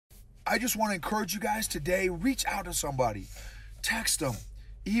I just want to encourage you guys today, reach out to somebody. Text them,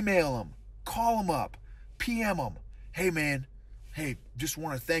 email them, call them up, PM them. Hey, man, hey, just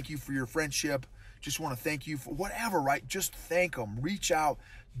want to thank you for your friendship. Just want to thank you for whatever, right? Just thank them. Reach out.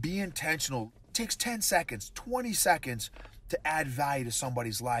 Be intentional. It takes 10 seconds, 20 seconds to add value to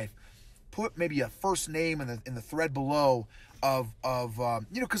somebody's life. Put maybe a first name in the thread below of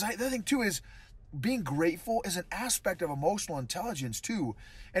because the other thing too is being grateful is an aspect of emotional intelligence too,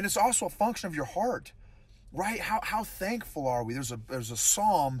 and it's also a function of your heart, right? How thankful are we? There's a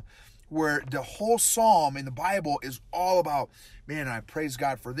psalm where the whole psalm in the Bible is all about, man, I praise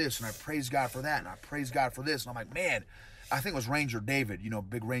God for this, and I praise God for that, and I praise God for this, and I'm like, man, I think it was Ranger David.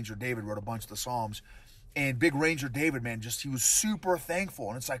 Big Ranger David wrote a bunch of the psalms, and Big Ranger David, man, he was super thankful,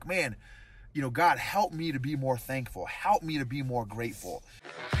 and it's like, man, God, help me to be more thankful. Help me to be more grateful.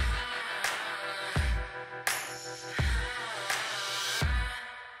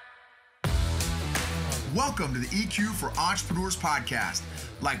 Welcome to the EQ for Entrepreneurs podcast.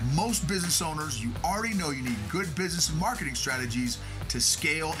 Like most business owners, you already know you need good business and marketing strategies to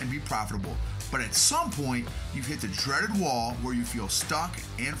scale and be profitable. But at some point, you've hit the dreaded wall where you feel stuck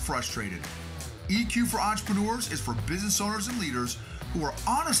and frustrated. EQ for Entrepreneurs is for business owners and leaders who are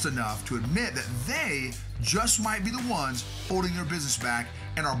honest enough to admit that they just might be the ones holding their business back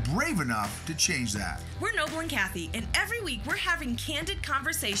and are brave enough to change that. We're Noble and Kathy, and every week we're having candid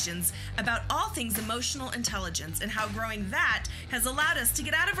conversations about all things emotional intelligence and how growing that has allowed us to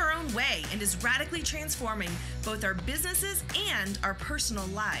get out of our own way and is radically transforming both our businesses and our personal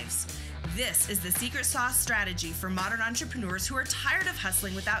lives. This is the secret sauce strategy for modern entrepreneurs who are tired of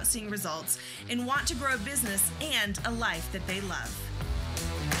hustling without seeing results and want to grow a business and a life that they love.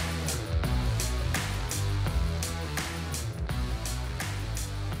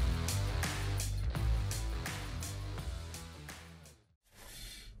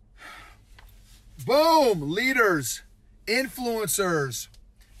 Boom! Leaders, influencers,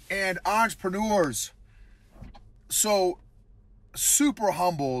 and entrepreneurs. So, super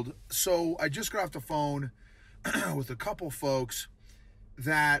humbled. So, I just got off the phone with a couple folks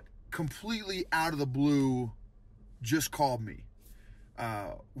that completely out of the blue just called me.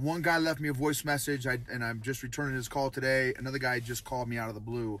 One guy left me a voice message, and I'm just returning his call today. Another guy just called me out of the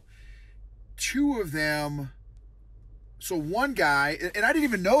blue. Two of them, so one guy, and I didn't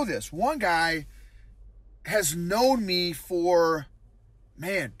even know this, one guy has known me for,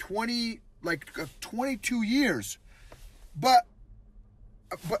 22 years. But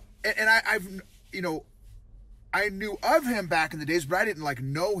I knew of him back in the days, but I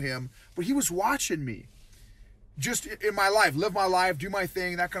didn't know him, but he was watching me just in my life, live my life, do my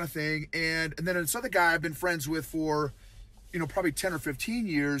thing, that kind of thing. And then this other guy I've been friends with for, probably 10 or 15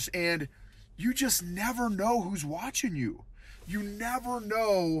 years. And you just never know who's watching you. You never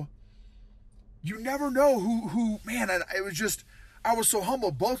know who, man, I was so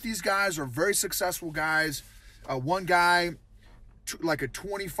humble. Both these guys are very successful guys. One guy, like a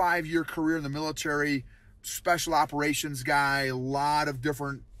 25-year career in the military, special operations guy, a lot of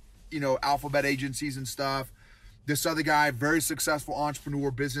different, alphabet agencies and stuff. This other guy, very successful entrepreneur,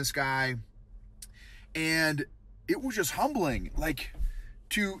 business guy. And it was just humbling,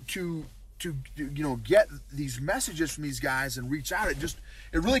 to get these messages from these guys and reach out. It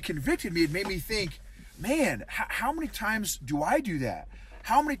really convicted me. It made me think, man, how many times do I do that?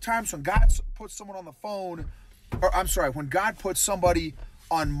 How many times when God puts someone on the phone, when God puts somebody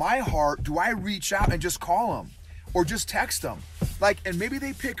on my heart, do I reach out and just call them or just text them? And maybe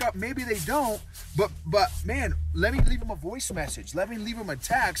they pick up, maybe they don't, but man, let me leave them a voice message. Let me leave them a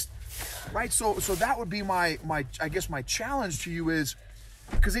text, right? So that would be my challenge to you is,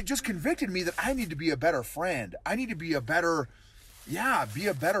 because it just convicted me that I need to be a better friend. I need to be a better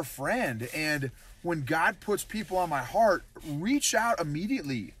friend. And when God puts people on my heart, reach out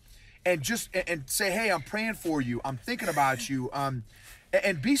immediately and say, hey, I'm praying for you. I'm thinking about you. And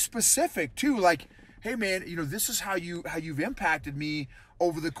be specific too. Hey man, this is how you've impacted me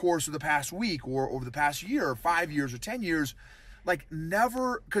over the course of the past week or over the past year or 5 years or 10 years.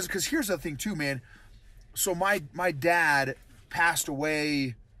 Never, because here's the thing too, man. So my dad passed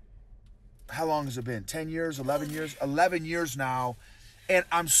away, how long has it been? 10 years, 11 years? 11 years now. And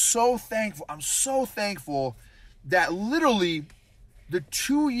I'm so thankful that literally the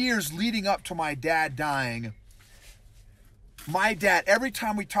 2 years leading up to my dad dying, my dad, every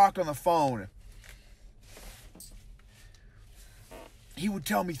time we talked on the phone, he would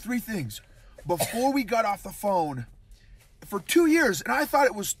tell me three things before we got off the phone for 2 years. And I thought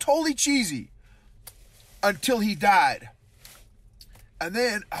it was totally cheesy until he died. And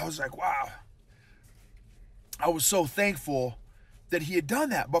then I was like, wow, I was so thankful that he had done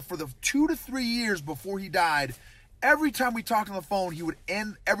that. But for the 2 to 3 years before he died, every time we talked on the phone, he would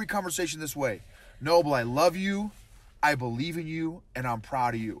end every conversation this way. Noble, I love you, I believe in you, and I'm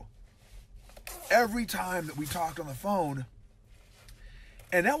proud of you. Every time that we talked on the phone.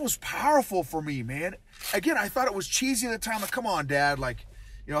 And that was powerful for me, man. Again, I thought it was cheesy at the time. Like, come on, Dad. Like,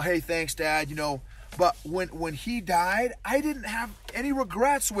 hey, thanks, Dad. But when he died, I didn't have any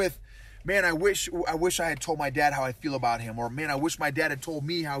regrets with, man, I wish I had told my dad how I feel about him. Or, man, I wish my dad had told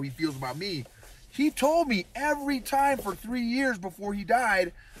me how he feels about me. He told me every time for 3 years before he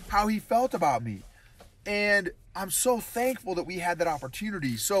died how he felt about me. And I'm so thankful that we had that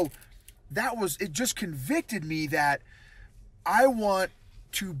opportunity. So it just convicted me that I want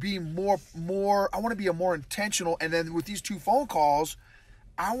to be more, I want to be a more intentional. And then with these 2 phone calls,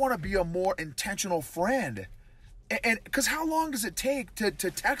 I want to be a more intentional friend. And because how long does it take to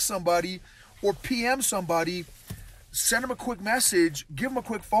text somebody or PM somebody, send them a quick message, give them a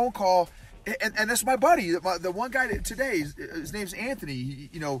quick phone call? And that's my buddy, the one guy today, his name's Anthony.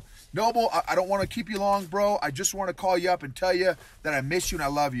 Noble, I don't want to keep you long, bro. I just want to call you up and tell you that I miss you and I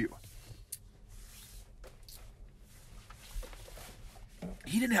love you.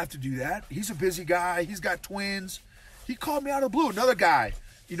 He didn't have to do that. He's a busy guy. He's got twins. He called me out of the blue. Another guy,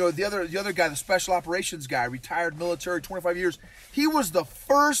 the other guy, the special operations guy, retired military, 25 years. He was the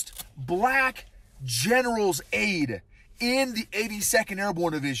first black general's aide in the 82nd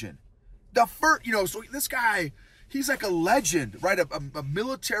Airborne Division. The first, so this guy, he's like a legend, right? A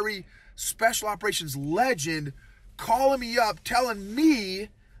military special operations legend calling me up, telling me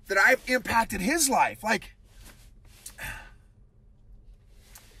that I've impacted his life. Like,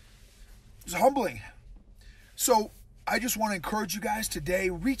 it's humbling. So I just want to encourage you guys today,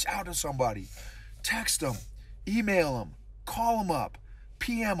 reach out to somebody, text them, email them, call them up,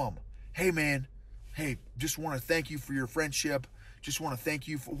 PM them. Hey man, just want to thank you for your friendship. Just want to thank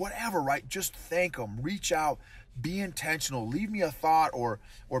you for whatever, right? Just thank them, reach out, be intentional, leave me a thought or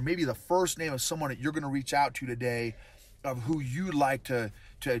maybe the first name of someone that you're going to reach out to today of who you'd like to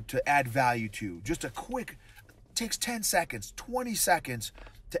add value to. Just a quick, takes 10 seconds, 20 seconds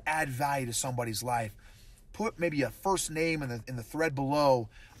to add value to somebody's life. Put maybe a first name in the thread below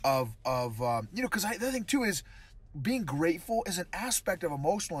of because the other thing too is being grateful is an aspect of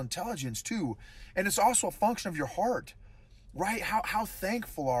emotional intelligence too, and it's also a function of your heart, right? How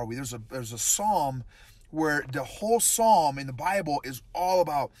thankful are we? There's a psalm where the whole psalm in the Bible is all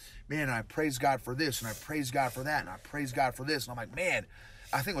about, man, I praise God for this and I praise God for that and I praise God for this, and I'm like, man,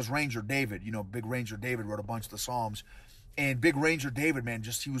 I think it was Ranger David. Big Ranger David wrote a bunch of the psalms. And Big Ranger David, man,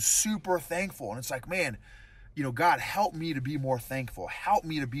 he was super thankful. And it's like, man, God, help me to be more thankful. Help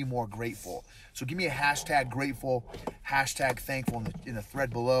me to be more grateful. So give me a hashtag grateful, hashtag thankful in the thread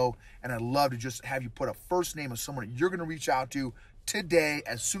below. And I'd love to just have you put a first name of someone that you're going to reach out to today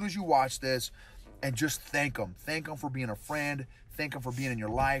as soon as you watch this and just thank them. Thank them for being a friend. Thank them for being in your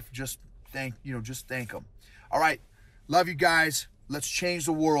life. Just thank them. All right. Love you guys. Let's change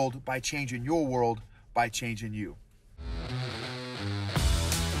the world by changing your world by changing you.